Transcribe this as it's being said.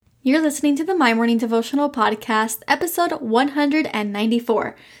You're listening to the My Morning Devotional Podcast, episode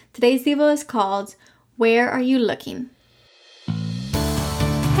 194. Today's Devo is called, Where Are You Looking?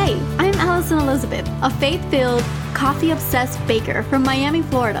 Hey, I'm Allison Elizabeth, a faith-filled, coffee-obsessed baker from Miami,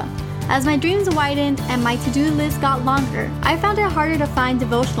 Florida. As my dreams widened and my to-do list got longer, I found it harder to find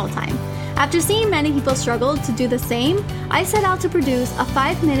devotional time. After seeing many people struggle to do the same, I set out to produce a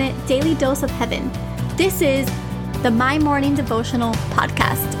 5-minute daily dose of heaven. This is the My Morning Devotional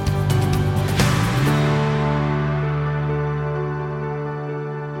Podcast.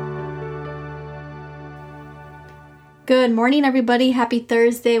 Good morning, everybody. Happy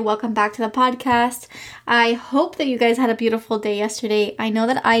Thursday. Welcome back to the podcast. I hope that you guys had a beautiful day yesterday. I know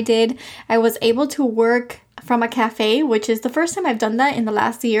that I did. I was able to work from a cafe, which is the first time I've done that in the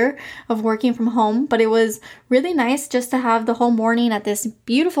last year of working from home. But it was really nice just to have the whole morning at this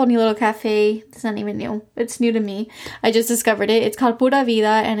beautiful new little cafe. It's not even new. It's new to me. I just discovered it. It's called Pura Vida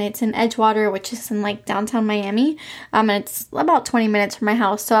and it's in Edgewater, which is in like downtown Miami. And it's about 20 minutes from my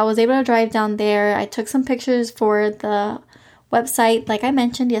house. So I was able to drive down there. I took some pictures for the website, like I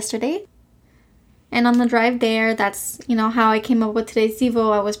mentioned yesterday. And on the drive there, that's, how I came up with today's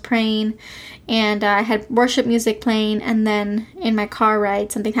Devo. I was praying and I had worship music playing. And then in my car ride,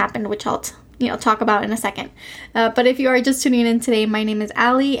 something happened, which I'll, talk about in a second. But if you are just tuning in today, my name is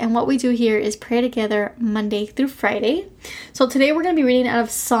Allie. And what we do here is pray together Monday through Friday. So today we're going to be reading out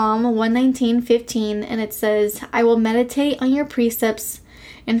of Psalm 119:15. And it says, I will meditate on your precepts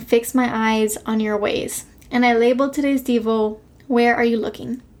and fix my eyes on your ways. And I labeled today's Devo, Where Are You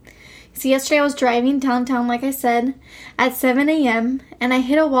Looking? So yesterday I was driving downtown, like I said, at 7 a.m. and I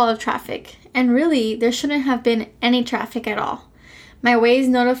hit a wall of traffic. And really, there shouldn't have been any traffic at all. My Waze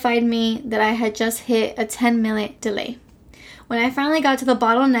notified me that I had just hit a 10-minute delay. When I finally got to the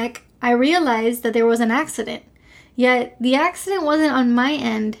bottleneck, I realized that there was an accident. Yet, the accident wasn't on my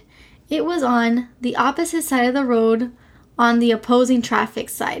end. It was on the opposite side of the road, on the opposing traffic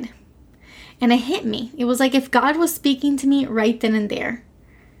side. And it hit me. It was like if God was speaking to me right then and there.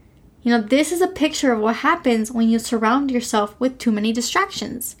 This is a picture of what happens when you surround yourself with too many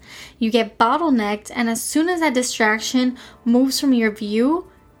distractions. You get bottlenecked, and as soon as that distraction moves from your view,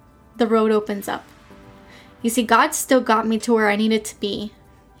 the road opens up. You see, God still got me to where I needed to be.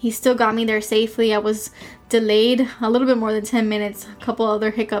 He still got me there safely. I was delayed a little bit more than 10 minutes. A couple other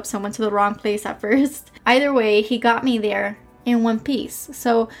hiccups. I went to the wrong place at first. Either way, He got me there in one piece.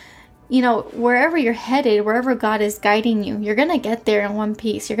 So, wherever you're headed, wherever God is guiding you, you're going to get there in one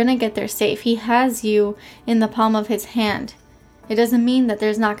piece. You're going to get there safe. He has you in the palm of His hand. It doesn't mean that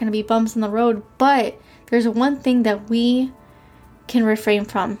there's not going to be bumps in the road, but there's one thing that we can refrain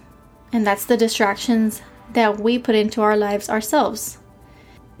from, and that's the distractions that we put into our lives ourselves.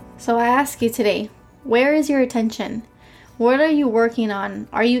 So I ask you today, where is your attention? What are you working on?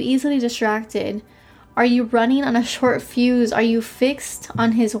 Are you easily distracted? Are you running on a short fuse? Are you fixed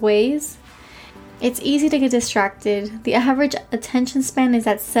on His ways? It's easy to get distracted. The average attention span is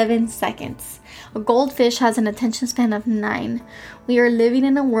at 7 seconds. A goldfish has an attention span of 9. We are living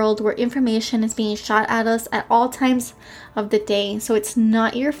in a world where information is being shot at us at all times of the day. So it's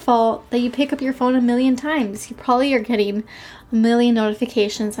not your fault that you pick up your phone a million times. You probably are getting a million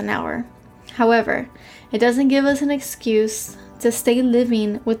notifications an hour. However, it doesn't give us an excuse to stay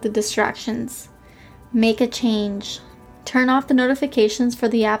living with the distractions. Make a change. Turn off the notifications for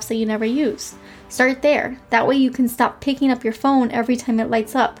the apps that you never use. Start there. That way you can stop picking up your phone every time it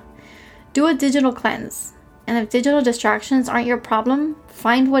lights up. Do a digital cleanse. And if digital distractions aren't your problem,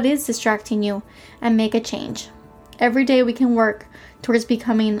 find what is distracting you and make a change. Every day we can work towards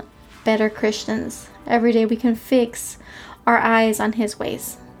becoming better Christians. Every day we can fix our eyes on His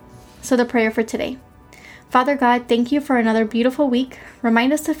ways. So the prayer for today. Father God, thank You for another beautiful week.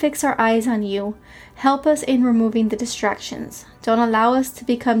 Remind us to fix our eyes on You. Help us in removing the distractions. Don't allow us to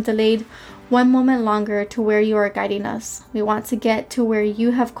become delayed one moment longer to where You are guiding us. We want to get to where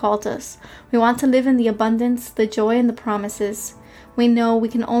You have called us. We want to live in the abundance, the joy, and the promises. We know we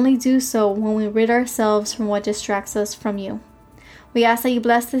can only do so when we rid ourselves from what distracts us from You. We ask that You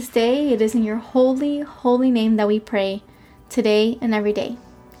bless this day. It is in Your holy, holy name that we pray, today and every day.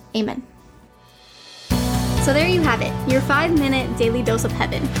 Amen. So there you have it, your 5-minute daily dose of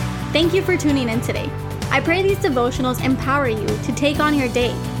heaven. Thank you for tuning in today. I pray these devotionals empower you to take on your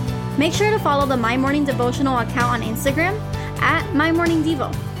day. Make sure to follow the My Morning Devotional account on Instagram at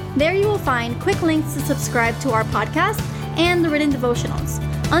MyMorningDevo. There you will find quick links to subscribe to our podcast and the written devotionals.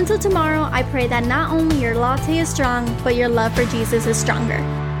 Until tomorrow, I pray that not only your latte is strong, but your love for Jesus is stronger.